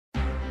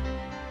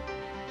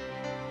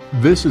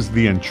This is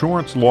the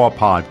Insurance Law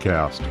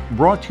Podcast,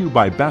 brought to you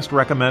by Best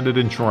Recommended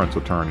Insurance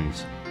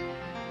Attorneys.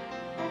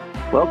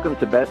 Welcome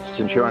to Best's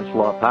Insurance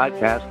Law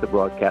Podcast, the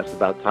broadcast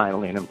about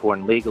timely and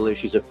important legal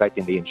issues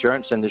affecting the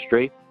insurance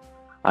industry.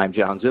 I'm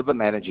John Zuba,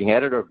 Managing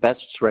Editor of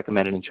Best's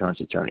Recommended Insurance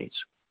Attorneys.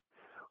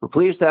 We're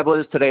pleased to have with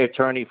us today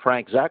attorney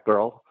Frank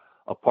Zacherl,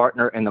 a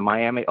partner in the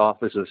Miami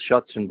office of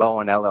Schutz &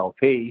 Bowen,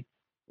 LLP,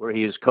 where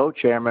he is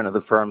co-chairman of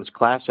the firm's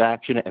Class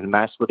Action and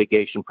Mass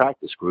Litigation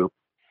Practice Group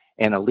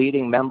and a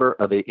leading member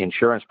of the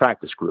Insurance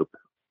Practice Group.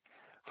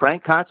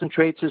 Frank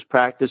concentrates his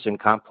practice in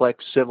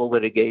complex civil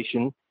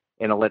litigation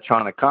and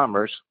electronic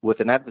commerce with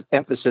an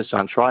emphasis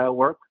on trial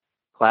work,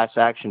 class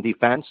action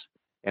defense,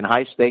 and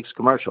high-stakes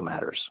commercial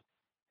matters.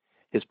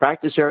 His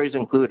practice areas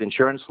include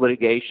insurance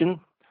litigation,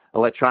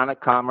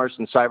 electronic commerce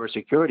and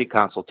cybersecurity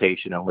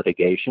consultation and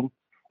litigation,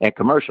 and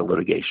commercial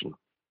litigation.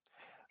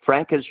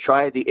 Frank has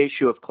tried the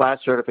issue of class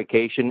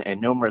certification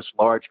in numerous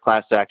large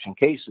class action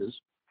cases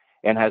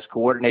and has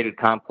coordinated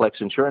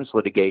complex insurance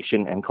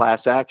litigation and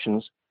class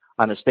actions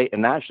on a state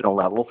and national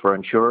level for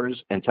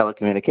insurers and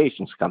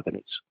telecommunications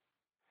companies.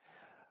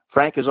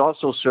 Frank has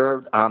also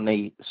served on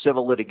the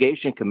Civil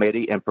Litigation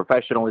Committee and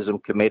Professionalism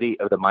Committee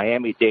of the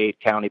Miami-Dade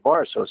County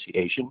Bar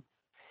Association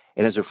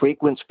and is a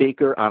frequent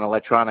speaker on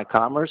electronic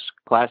commerce,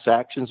 class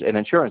actions, and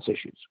insurance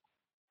issues.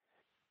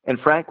 And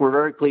Frank, we're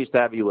very pleased to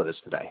have you with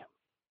us today.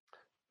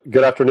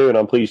 Good afternoon.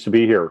 I'm pleased to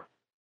be here.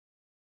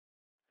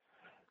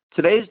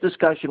 Today's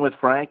discussion with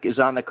Frank is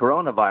on the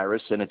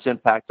coronavirus and its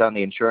impact on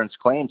the insurance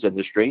claims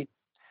industry.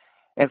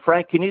 And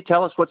Frank, can you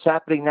tell us what's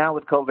happening now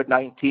with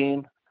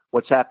COVID-19,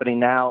 what's happening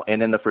now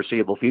and in the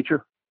foreseeable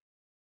future?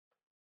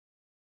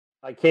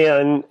 I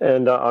can,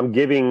 and I'm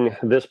giving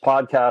this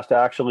podcast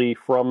actually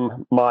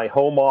from my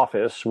home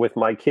office with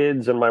my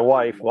kids and my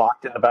wife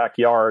locked in the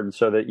backyard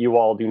so that you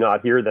all do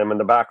not hear them in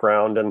the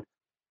background. And,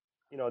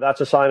 you know,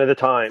 that's a sign of the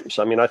times.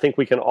 I mean, I think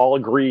we can all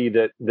agree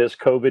that this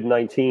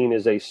COVID-19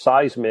 is a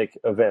seismic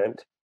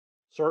event,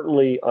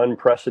 certainly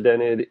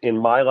unprecedented in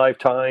my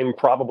lifetime,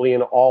 probably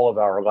in all of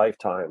our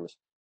lifetimes.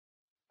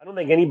 I don't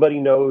think anybody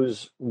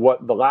knows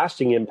what the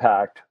lasting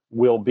impact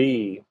will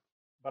be,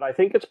 but I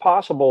think it's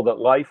possible that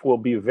life will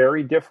be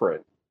very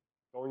different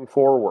going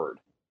forward.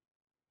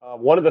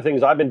 One of the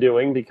things I've been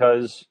doing,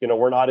 because, you know,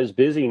 we're not as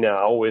busy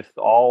now with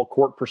all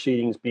court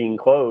proceedings being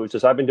closed,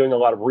 is I've been doing a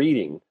lot of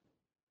reading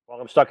while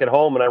I'm stuck at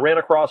home. And I ran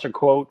across a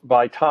quote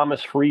by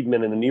Thomas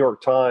Friedman in the New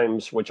York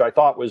Times, which I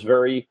thought was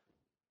very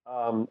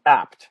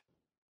apt.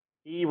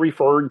 He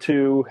referred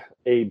to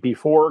a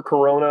before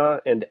Corona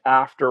and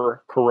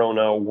after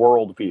Corona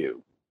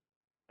worldview.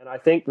 And I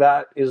think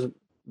that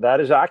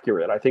is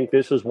accurate. I think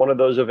this is one of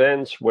those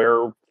events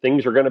where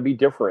things are going to be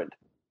different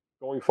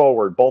going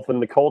forward, both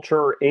in the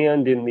culture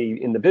and in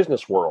the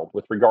business world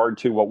with regard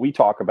to what we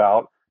talk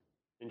about,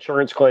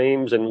 insurance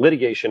claims and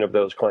litigation of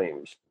those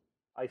claims.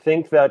 I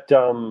think that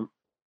the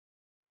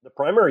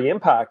primary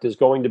impact is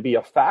going to be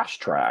a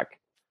fast track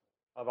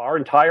of our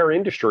entire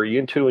industry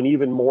into an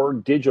even more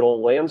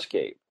digital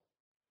landscape.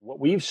 What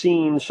we've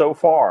seen so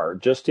far,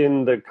 just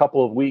in the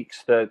couple of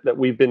weeks that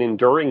we've been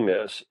enduring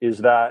this, is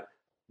that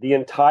the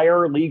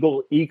entire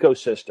legal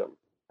ecosystem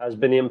has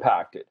been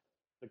impacted.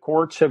 The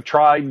courts have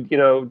tried,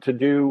 to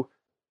do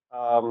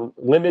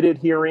limited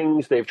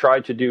hearings. They've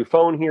tried to do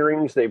phone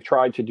hearings. They've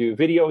tried to do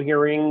video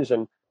hearings,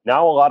 and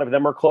now a lot of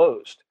them are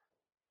closed.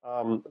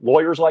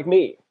 Lawyers like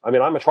me, I'm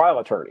a trial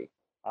attorney.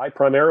 I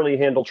primarily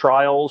handle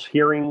trials,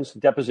 hearings,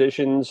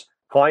 depositions,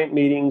 client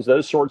meetings,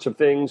 those sorts of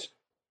things.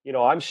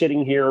 I'm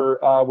sitting here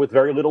with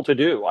very little to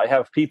do. I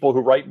have people who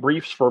write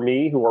briefs for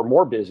me who are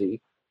more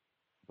busy.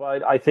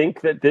 But I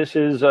think that this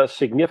is a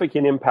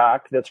significant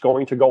impact that's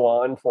going to go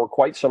on for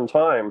quite some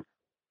time.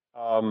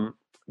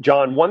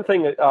 John, one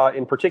thing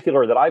in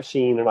particular that I've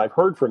seen and I've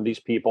heard from these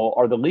people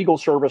are the legal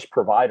service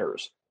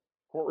providers,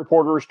 court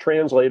reporters,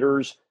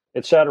 translators,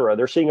 et cetera.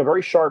 They're seeing a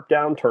very sharp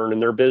downturn in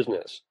their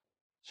business.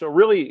 So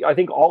really, I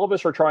think all of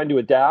us are trying to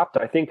adapt.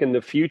 I think in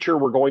the future,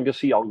 we're going to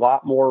see a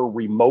lot more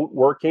remote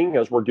working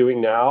as we're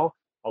doing now,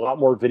 a lot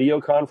more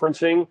video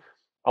conferencing,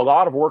 a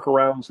lot of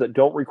workarounds that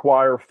don't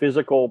require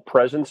physical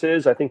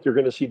presences. I think you're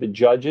going to see the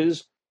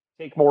judges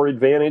take more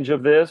advantage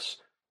of this.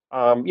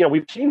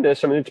 We've seen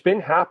this. It's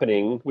been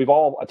happening. We've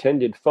all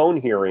attended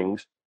phone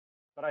hearings,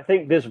 but I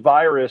think this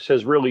virus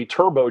has really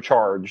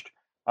turbocharged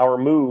our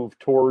move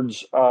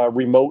towards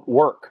remote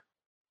work.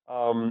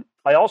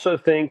 I also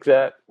think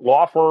that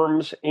law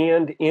firms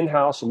and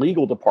in-house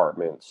legal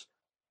departments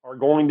are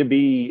going to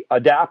be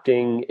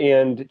adapting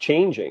and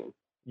changing,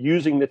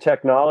 using the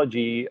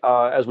technology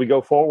as we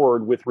go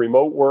forward with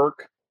remote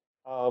work,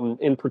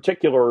 in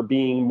particular,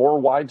 being more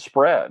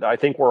widespread. I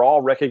think we're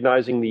all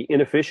recognizing the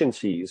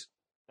inefficiencies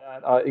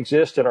that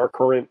exist in our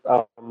current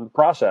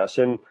process.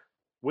 And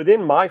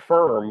within my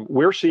firm,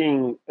 we're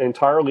seeing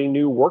entirely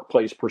new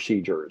workplace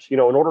procedures. In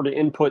order to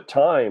input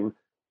time,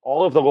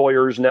 all of the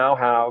lawyers now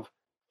have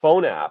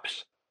phone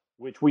apps,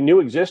 which we knew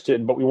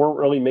existed, but we weren't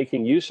really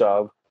making use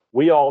of.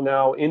 We all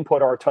now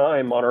input our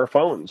time on our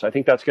phones. I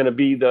think that's going to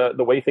be the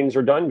way things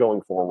are done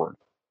going forward.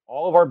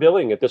 All of our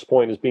billing at this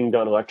point is being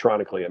done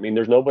electronically. I mean,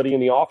 there's nobody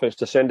in the office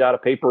to send out a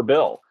paper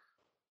bill.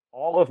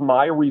 All of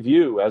my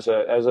review as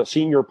a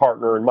senior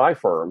partner in my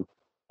firm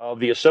of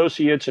the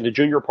associates and the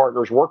junior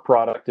partners' work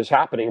product is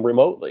happening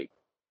remotely.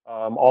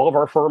 All of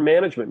our firm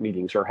management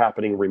meetings are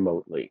happening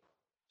remotely.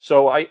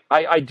 So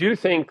I do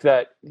think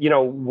that,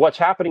 what's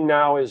happening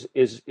now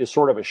is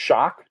sort of a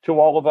shock to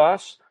all of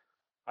us.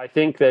 I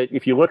think that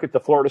if you look at the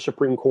Florida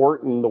Supreme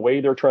Court and the way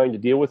they're trying to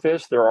deal with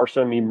this, there are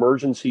some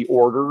emergency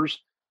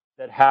orders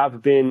that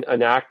have been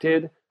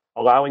enacted,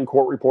 allowing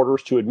court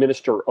reporters to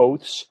administer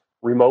oaths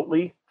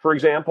remotely, for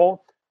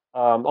example,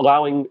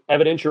 allowing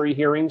evidentiary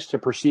hearings to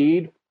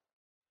proceed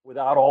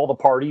without all the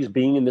parties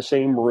being in the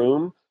same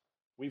room.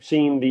 We've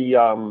seen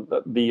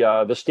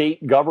the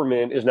state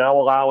government is now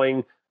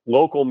allowing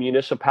local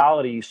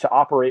municipalities to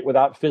operate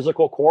without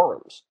physical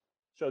quorums,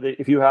 so that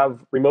if you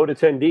have remote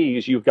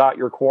attendees, you've got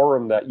your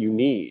quorum that you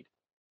need.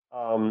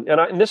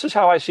 And this is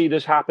how I see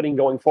this happening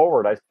going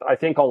forward. I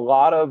think a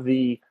lot of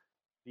the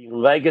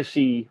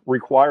legacy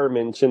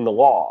requirements in the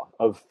law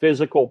of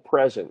physical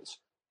presence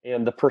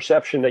and the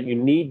perception that you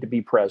need to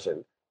be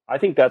present, I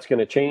think that's going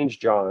to change,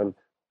 John.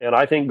 And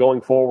I think going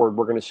forward,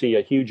 we're going to see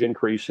a huge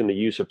increase in the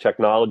use of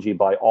technology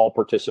by all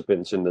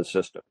participants in the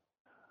system.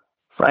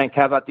 Frank,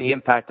 how about the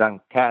impact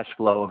on cash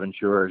flow of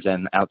insurers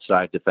and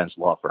outside defense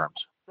law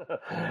firms?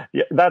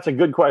 Yeah, that's a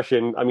good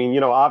question. I mean,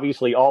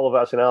 obviously all of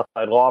us in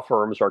outside law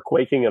firms are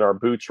quaking in our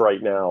boots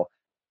right now.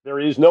 There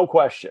is no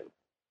question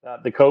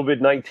that the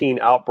COVID-19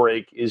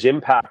 outbreak is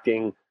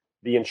impacting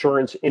the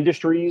insurance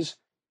industry's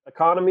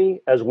economy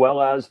as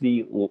well as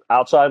the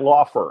outside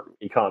law firm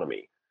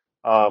economy.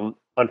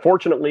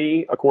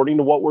 Unfortunately, according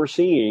to what we're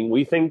seeing,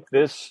 we think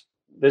this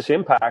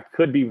impact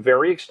could be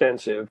very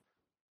extensive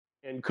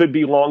and could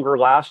be longer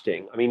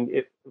lasting. I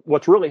mean,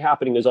 what's really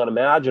happening is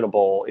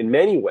unimaginable in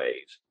many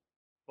ways.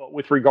 But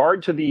with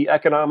regard to the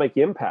economic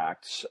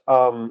impacts,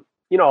 a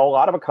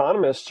lot of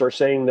economists are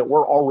saying that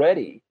we're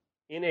already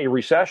in a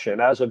recession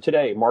as of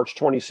today, March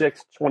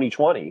 26th,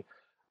 2020.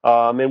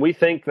 And we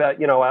think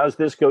that, as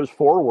this goes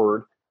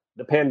forward,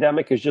 the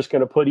pandemic is just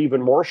going to put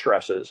even more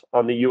stresses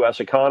on the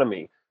U.S.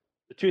 economy.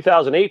 The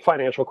 2008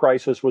 financial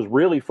crisis was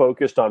really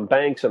focused on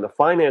banks and the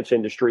finance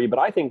industry, but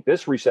I think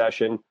this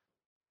recession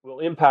will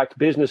impact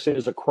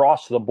businesses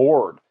across the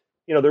board.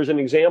 There's an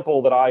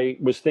example that I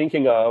was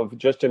thinking of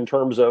just in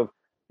terms of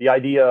the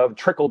idea of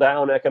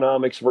trickle-down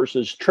economics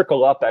versus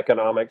trickle-up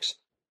economics.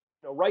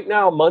 Right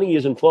now, money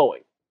isn't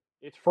flowing.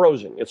 It's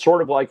frozen. It's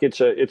sort of like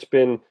it's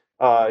been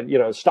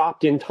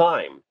stopped in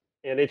time,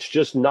 and it's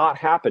just not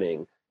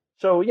happening.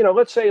 So,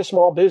 let's say a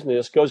small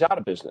business goes out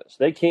of business.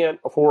 They can't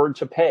afford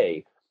to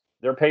pay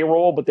their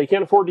payroll, but they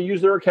can't afford to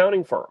use their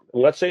accounting firm.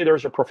 And let's say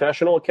there's a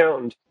professional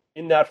accountant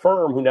in that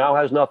firm who now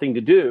has nothing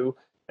to do,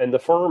 and the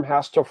firm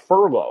has to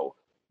furlough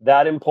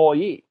that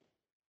employee.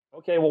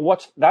 Okay, well,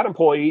 that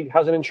employee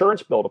has an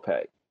insurance bill to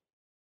pay.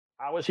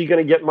 How is he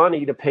going to get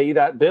money to pay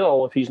that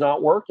bill if he's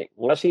not working?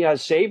 Unless he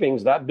has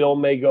savings, that bill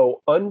may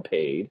go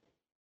unpaid,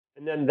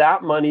 and then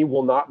that money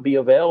will not be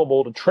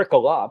available to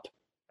trickle up,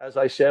 as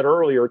I said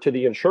earlier, to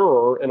the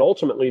insurer and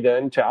ultimately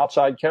then to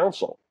outside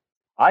counsel.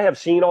 I have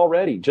seen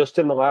already, just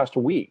in the last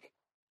week,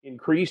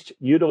 increased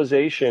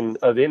utilization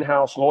of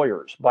in-house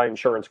lawyers by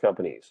insurance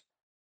companies.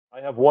 I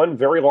have one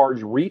very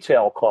large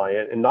retail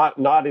client, and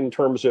not in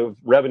terms of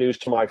revenues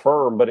to my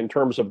firm, but in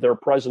terms of their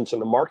presence in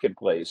the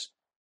marketplace.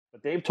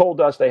 But they've told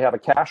us they have a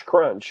cash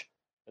crunch,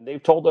 and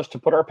they've told us to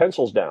put our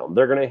pencils down.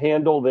 They're going to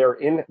handle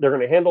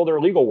their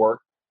legal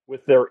work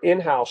with their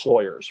in-house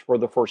lawyers for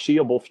the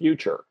foreseeable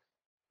future.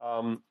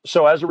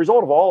 So as a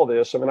result of all of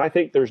this, I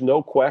think there's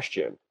no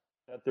question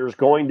that there's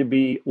going to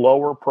be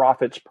lower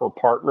profits per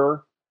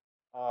partner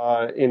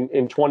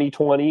in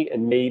 2020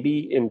 and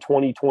maybe in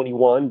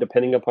 2021,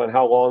 depending upon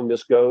how long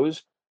this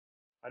goes.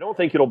 I don't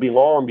think it'll be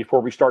long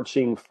before we start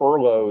seeing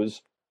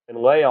furloughs and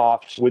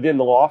layoffs within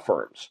the law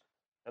firms.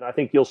 And I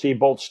think you'll see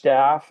both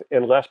staff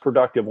and less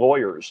productive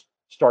lawyers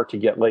start to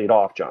get laid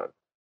off, John.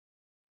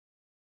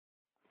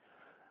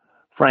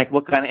 Frank,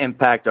 what kind of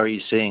impact are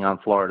you seeing on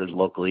Florida's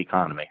local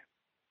economy?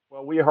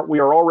 Well, we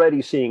are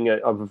already seeing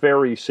a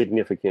very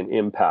significant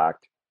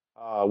impact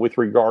with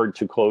regard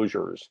to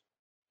closures.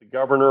 The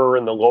governor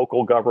and the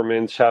local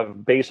governments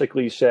have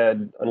basically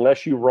said,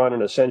 unless you run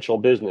an essential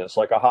business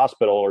like a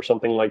hospital or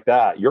something like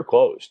that, you're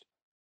closed.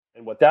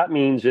 And what that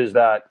means is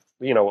that,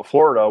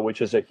 Florida, which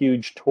is a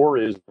huge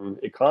tourism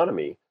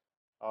economy,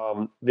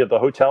 the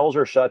hotels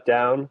are shut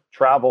down,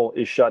 travel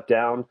is shut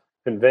down,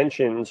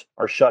 conventions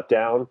are shut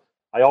down.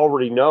 I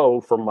already know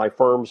from my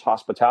firm's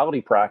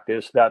hospitality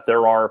practice that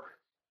there are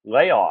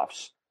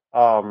layoffs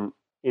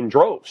in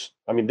droves.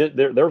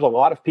 There's a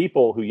lot of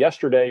people who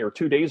yesterday or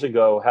 2 days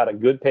ago had a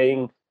good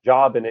paying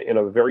job in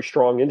a very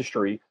strong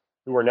industry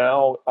who are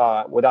now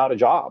without a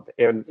job.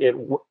 And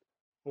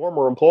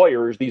former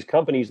employers, these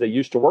companies they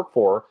used to work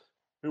for,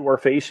 who are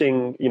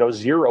facing,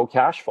 zero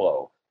cash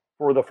flow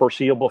for the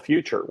foreseeable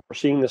future. We're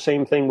seeing the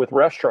same thing with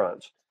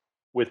restaurants,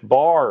 with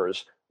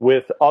bars,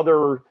 with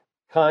other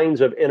kinds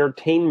of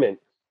entertainment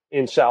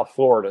in South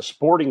Florida,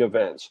 sporting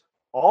events.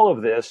 all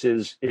of this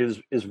is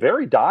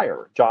very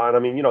dire, John. I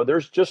mean,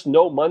 there's just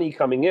no money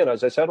coming in.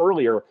 As I said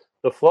earlier,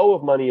 the flow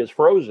of money is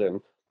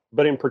frozen,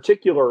 but in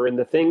particular in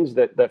the things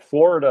that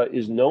Florida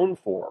is known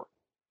for,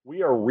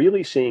 we are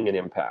really seeing an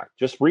impact.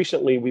 Just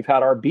recently, we've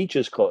had our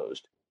beaches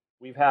closed.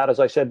 We've had, as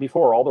I said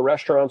before, all the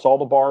restaurants, all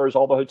the bars,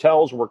 all the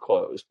hotels were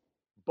closed.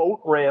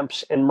 Boat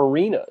ramps and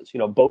marinas,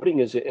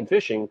 boating and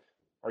fishing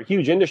are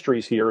huge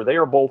industries here. They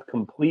are both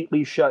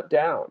completely shut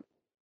down.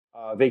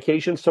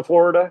 Vacations to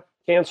Florida,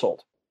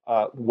 canceled.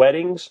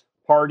 Weddings,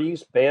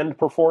 parties, band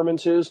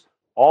performances,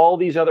 all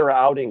these other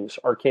outings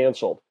are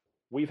canceled.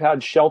 We've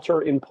had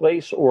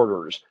shelter-in-place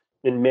orders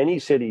in many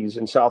cities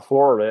in South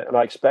Florida, and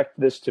I expect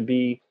this to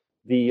be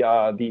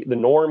the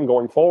norm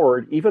going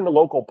forward. Even the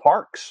local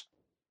parks,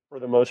 for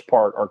the most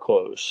part, are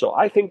closed. So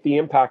I think the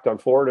impact on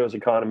Florida's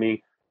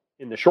economy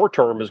in the short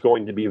term is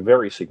going to be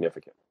very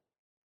significant.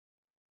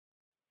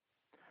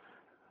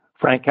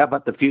 Frank, how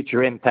about the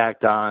future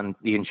impact on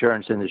the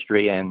insurance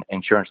industry and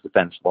insurance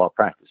defense law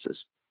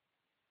practices?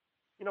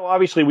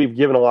 Obviously, we've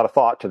given a lot of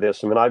thought to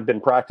this. I mean, I've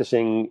been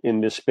practicing in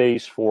this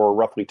space for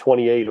roughly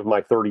 28 of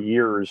my 30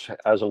 years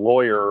as a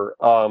lawyer.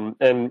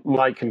 And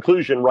my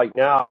conclusion right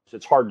now is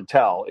it's hard to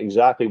tell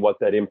exactly what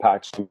that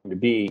impact's going to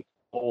be,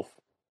 both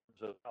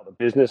how the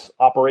business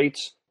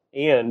operates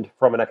and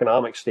from an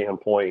economic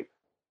standpoint.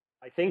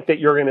 I think that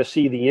you're going to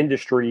see the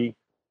industry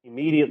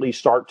immediately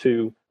start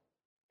to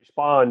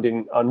respond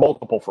on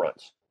multiple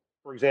fronts.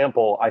 For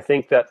example, I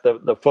think that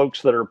the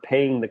folks that are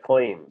paying the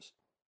claims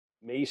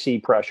may see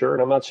pressure,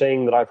 and I'm not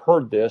saying that I've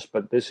heard this,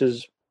 but this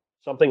is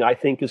something I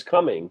think is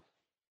coming.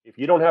 If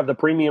you don't have the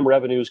premium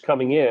revenues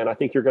coming in, I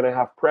think you're going to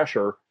have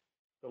pressure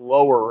to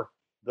lower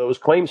those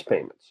claims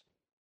payments.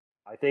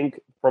 I think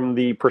from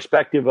the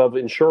perspective of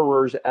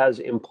insurers as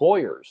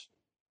employers,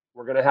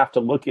 we're going to have to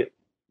look at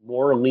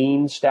more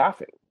lean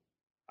staffing.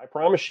 I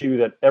promise you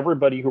that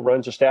everybody who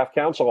runs a staff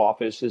counsel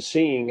office is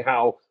seeing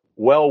how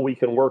well we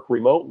can work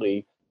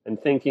remotely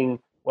and thinking,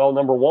 well,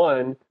 number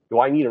one, do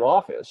I need an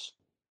office?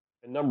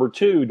 And number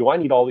two, do I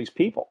need all these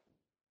people?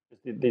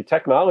 The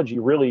technology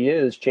really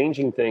is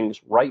changing things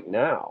right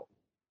now.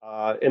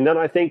 And then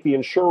I think the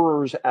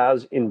insurers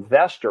as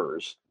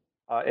investors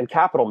and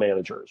capital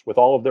managers with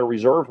all of their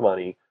reserve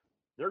money,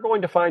 they're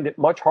going to find it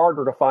much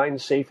harder to find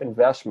safe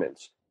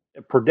investments,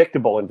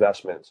 predictable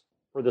investments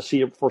for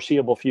the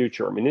foreseeable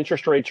future. I mean,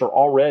 interest rates are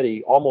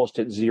already almost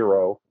at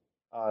zero.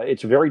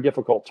 It's very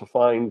difficult to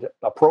find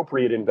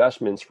appropriate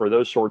investments for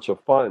those sorts of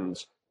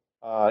funds.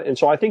 And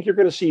so I think you're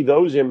going to see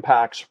those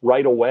impacts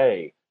right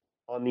away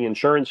on the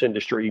insurance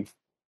industry.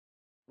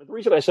 But the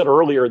reason I said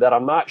earlier that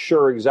I'm not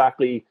sure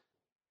exactly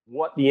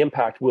what the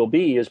impact will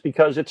be is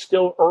because it's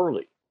still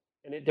early.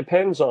 And it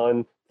depends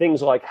on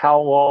things like how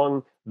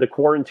long the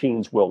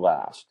quarantines will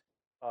last.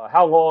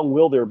 How long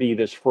will there be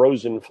this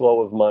frozen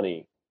flow of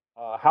money?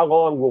 How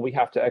long will we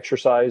have to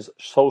exercise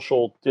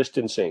social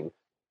distancing?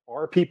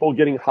 Are people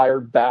getting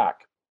hired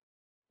back?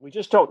 We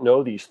just don't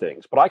know these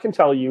things. But I can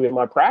tell you in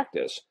my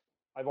practice,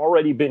 I've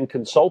already been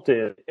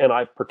consulted and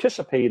I've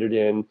participated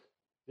in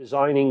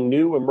designing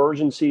new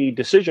emergency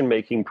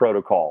decision-making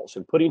protocols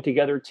and putting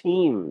together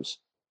teams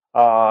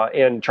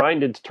and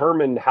trying to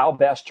determine how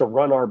best to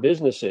run our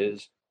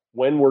businesses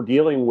when we're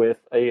dealing with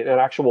an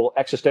actual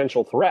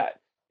existential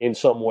threat in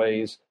some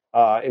ways,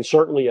 and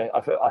certainly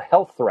a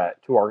health threat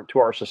to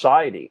our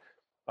society.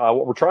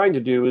 What we're trying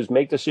to do is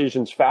make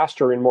decisions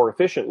faster and more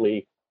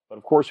efficiently, but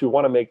of course we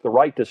want to make the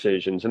right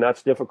decisions, and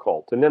that's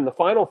difficult. And then the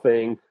final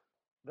thing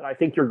that I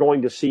think you're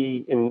going to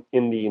see in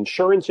the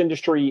insurance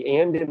industry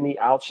and in the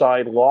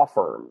outside law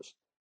firms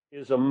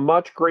is a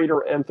much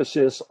greater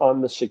emphasis on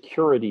the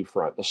security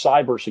front, the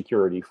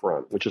cybersecurity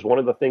front, which is one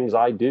of the things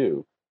I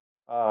do.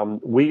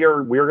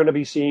 We're going to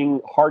be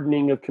seeing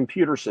hardening of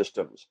computer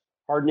systems,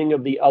 hardening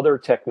of the other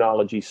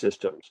technology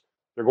systems.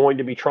 They're going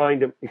to be trying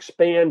to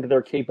expand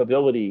their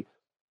capability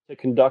to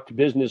conduct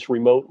business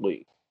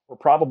remotely. We're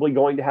probably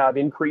going to have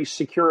increased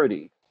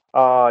security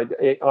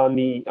on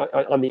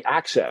the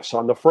access,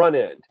 on the front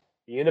end,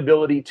 the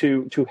inability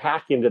to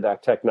hack into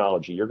that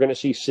technology. You're going to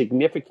see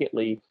significant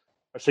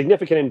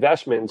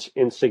investments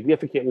in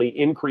significantly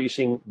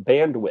increasing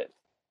bandwidth.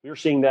 We're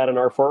seeing that in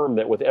our firm,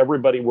 that with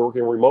everybody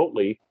working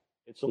remotely,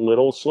 it's a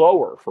little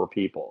slower for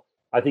people.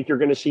 I think you're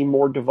going to see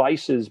more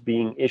devices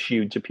being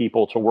issued to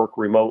people to work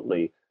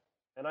remotely.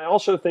 And I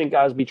also think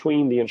as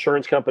between the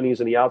insurance companies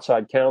and the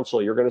outside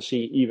counsel, you're going to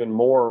see even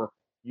more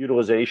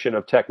utilization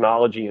of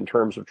technology in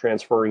terms of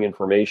transferring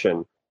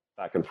information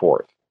back and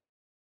forth.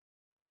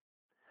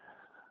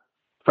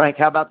 Frank,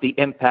 how about the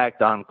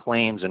impact on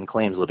claims and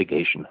claims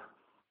litigation?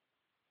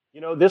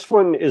 This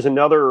one is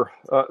another,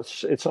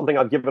 it's something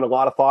I've given a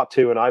lot of thought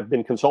to and I've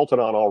been consulted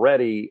on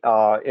already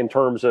in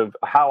terms of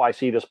how I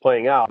see this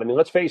playing out. I mean,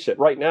 let's face it,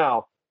 right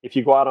now, if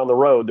you go out on the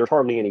road, there's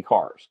hardly any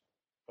cars.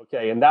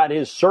 Okay, and that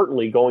is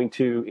certainly going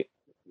to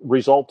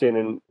result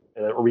in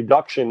a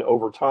reduction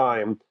over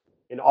time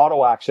in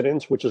auto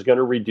accidents, which is going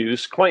to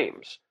reduce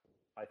claims.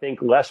 I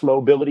think less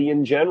mobility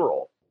in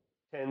general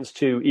tends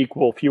to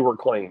equal fewer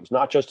claims,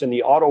 not just in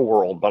the auto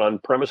world, but on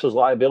premises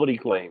liability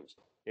claims.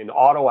 in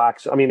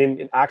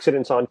in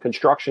accidents on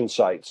construction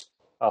sites,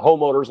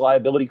 homeowners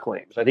liability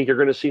claims. I think you're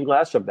going to see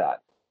less of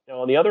that.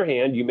 Now, on the other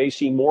hand, you may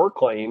see more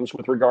claims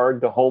with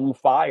regard to home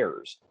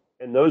fires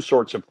and those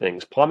sorts of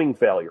things, plumbing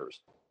failures.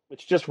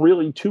 It's just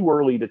really too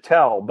early to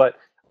tell. But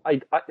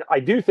I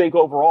do think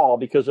overall,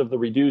 because of the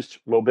reduced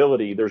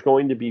mobility, there's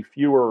going to be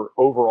fewer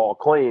overall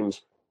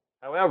claims.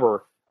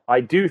 However,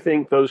 I do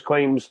think those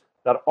claims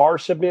that are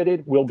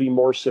submitted will be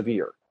more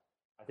severe.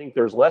 I think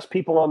there's less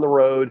people on the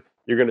road.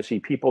 You're going to see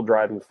people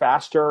driving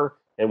faster.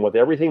 And with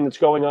everything that's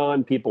going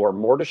on, people are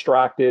more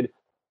distracted.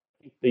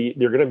 They're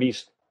going to be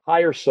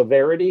higher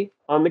severity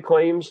on the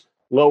claims,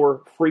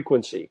 lower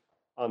frequency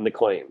on the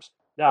claims.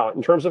 Now,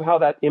 in terms of how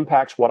that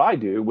impacts what I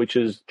do, which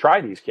is try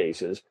these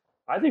cases,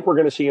 I think we're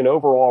going to see an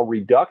overall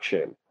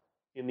reduction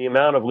in the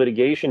amount of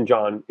litigation,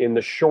 John, in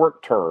the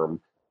short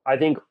term. I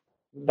think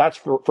that's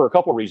for a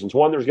couple of reasons.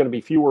 One, there's going to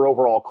be fewer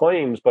overall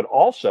claims, but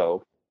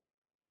also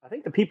I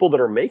think the people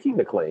that are making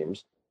the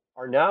claims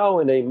are now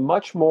in a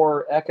much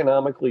more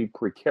economically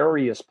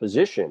precarious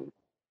position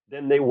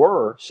than they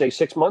were, say,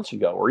 6 months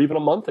ago or even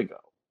a month ago.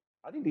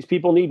 I think these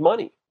people need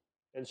money.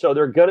 And so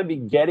they're going to be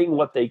getting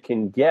what they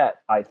can get,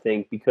 I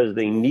think, because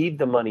they need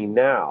the money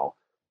now.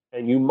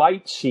 And you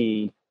might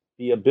see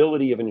the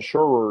ability of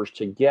insurers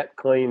to get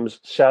claims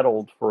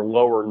settled for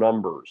lower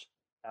numbers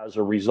as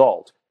a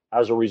result.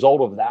 As a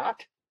result of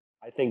that,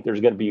 I think there's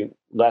going to be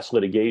less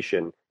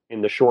litigation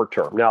in the short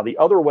term. Now, the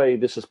other way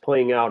this is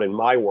playing out in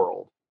my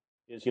world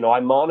is, I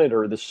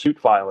monitor the suit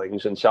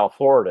filings in South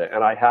Florida,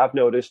 and I have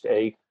noticed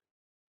a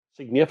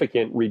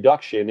significant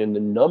reduction in the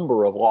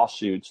number of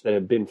lawsuits that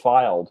have been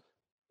filed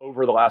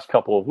over the last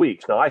couple of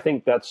weeks. Now, I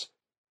think there's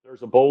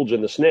a bulge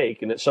in the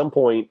snake, and at some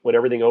point when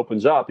everything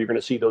opens up, you're going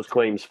to see those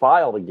claims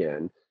filed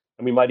again,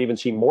 and we might even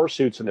see more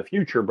suits in the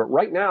future. But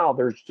right now,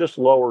 there's just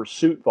lower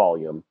suit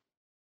volume,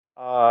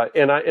 so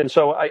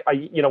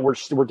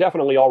we're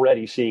definitely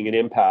already seeing an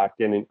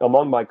impact. And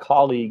among my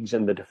colleagues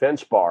in the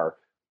defense bar,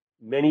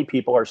 many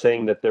people are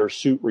saying that their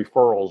suit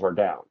referrals are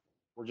down.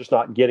 We're just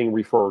not getting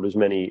referred as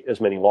many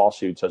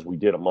lawsuits as we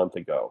did a month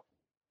ago.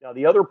 Now,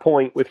 the other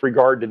point with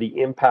regard to the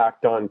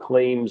impact on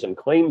claims and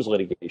claims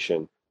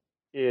litigation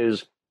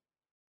is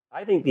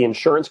I think the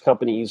insurance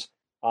companies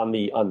on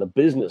the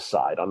business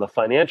side, on the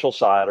financial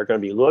side, are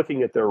going to be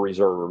looking at their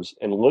reserves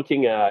and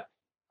looking at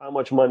how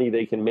much money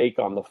they can make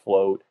on the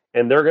float.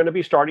 And they're going to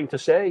be starting to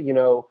say,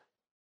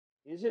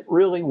 is it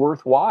really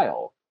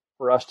worthwhile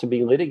for us to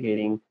be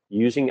litigating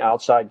using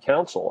outside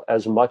counsel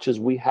as much as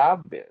we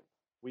have been?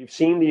 We've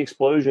seen the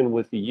explosion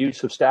with the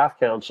use of staff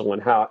counsel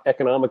and how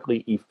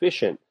economically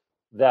efficient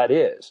that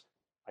is.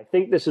 I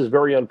think this is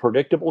very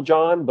unpredictable,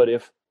 John, but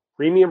if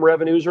premium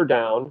revenues are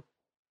down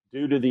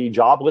due to the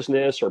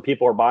joblessness or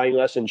people are buying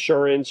less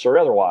insurance or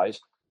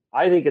otherwise,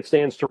 I think it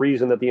stands to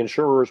reason that the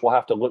insurers will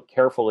have to look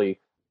carefully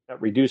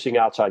at reducing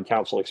outside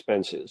counsel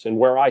expenses. And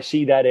where I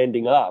see that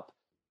ending up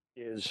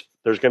is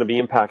there's going to be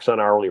impacts on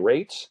hourly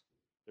rates.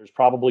 There's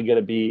probably going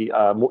to be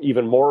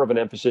even more of an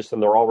emphasis than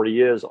there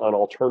already is on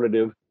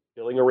alternative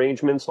billing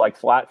arrangements like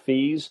flat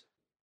fees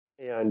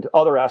and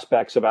other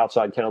aspects of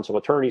outside counsel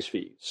attorneys'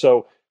 fees.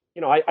 So,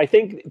 I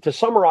think to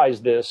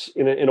summarize this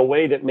in a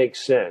way that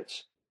makes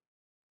sense,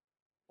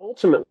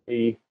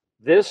 ultimately,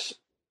 this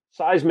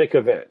seismic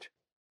event,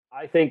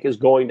 I think, is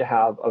going to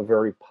have a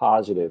very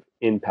positive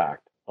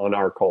impact on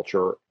our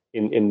culture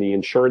in the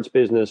insurance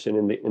business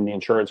and in the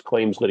insurance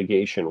claims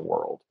litigation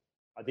world.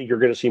 I think you're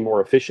going to see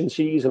more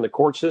efficiencies in the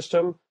court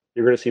system.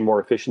 You're going to see more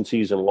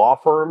efficiencies in law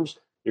firms.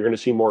 You're going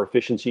to see more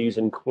efficiencies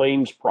in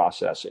claims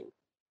processing.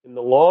 In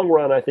the long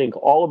run, I think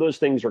all of those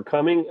things are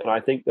coming, and I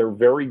think they're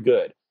very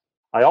good.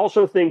 I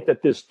also think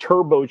that this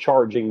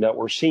turbocharging that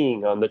we're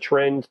seeing on the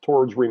trend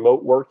towards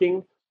remote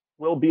working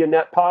will be a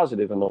net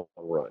positive in the long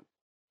run.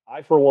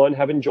 I, for one,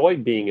 have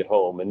enjoyed being at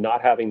home and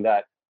not having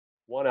that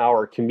 1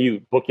 hour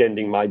commute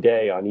bookending my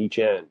day on each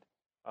end.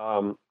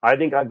 I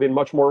think I've been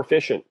much more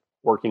efficient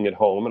working at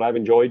home, and I've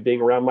enjoyed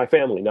being around my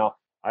family. Now,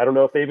 I don't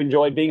know if they've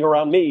enjoyed being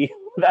around me.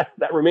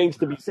 that remains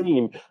to be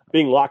seen,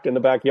 being locked in the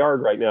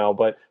backyard right now.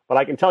 But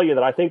I can tell you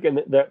that I think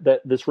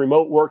that this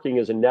remote working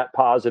is a net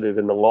positive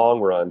in the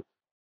long run.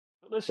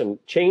 But listen,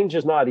 change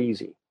is not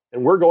easy,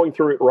 and we're going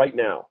through it right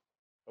now.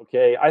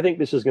 Okay, I think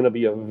this is going to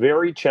be a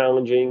very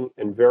challenging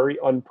and very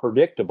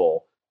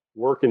unpredictable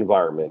work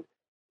environment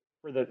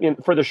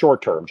for the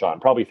short term, John,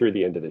 probably through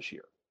the end of this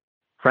year.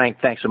 Frank,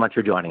 thanks so much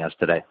for joining us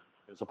today.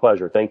 It's a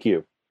pleasure. Thank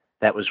you.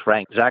 That was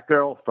Frank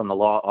Zacherl from the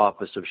law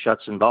office of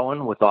Schutz &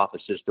 Bowen with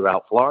offices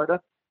throughout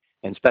Florida.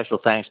 And special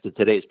thanks to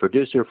today's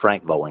producer,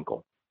 Frank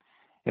Bowinkle.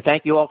 And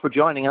thank you all for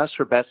joining us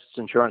for Best's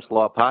Insurance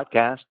Law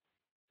Podcast.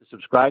 To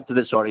subscribe to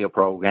this audio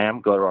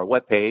program, go to our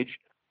webpage,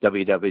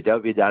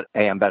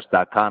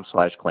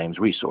 www.ambest.com/claims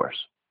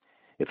resource.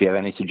 If you have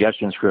any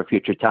suggestions for a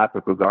future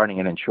topic regarding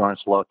an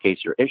insurance law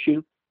case or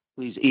issue,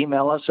 please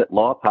email us at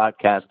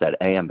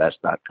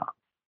lawpodcast@ambest.com.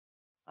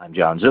 I'm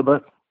John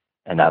Zuba,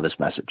 and now this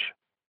message.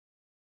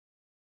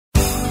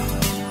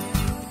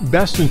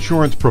 Best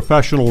Insurance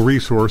Professional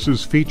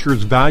Resources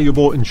features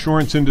valuable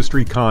insurance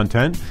industry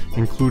content,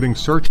 including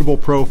searchable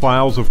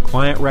profiles of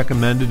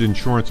client-recommended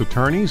insurance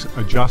attorneys,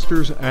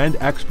 adjusters, and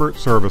expert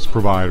service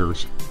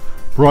providers.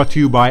 Brought to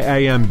you by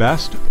AM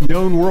Best,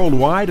 known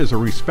worldwide as a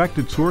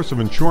respected source of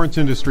insurance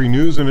industry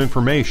news and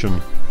information.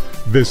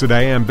 Visit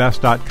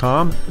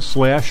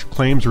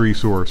ambest.com/claims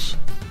resource.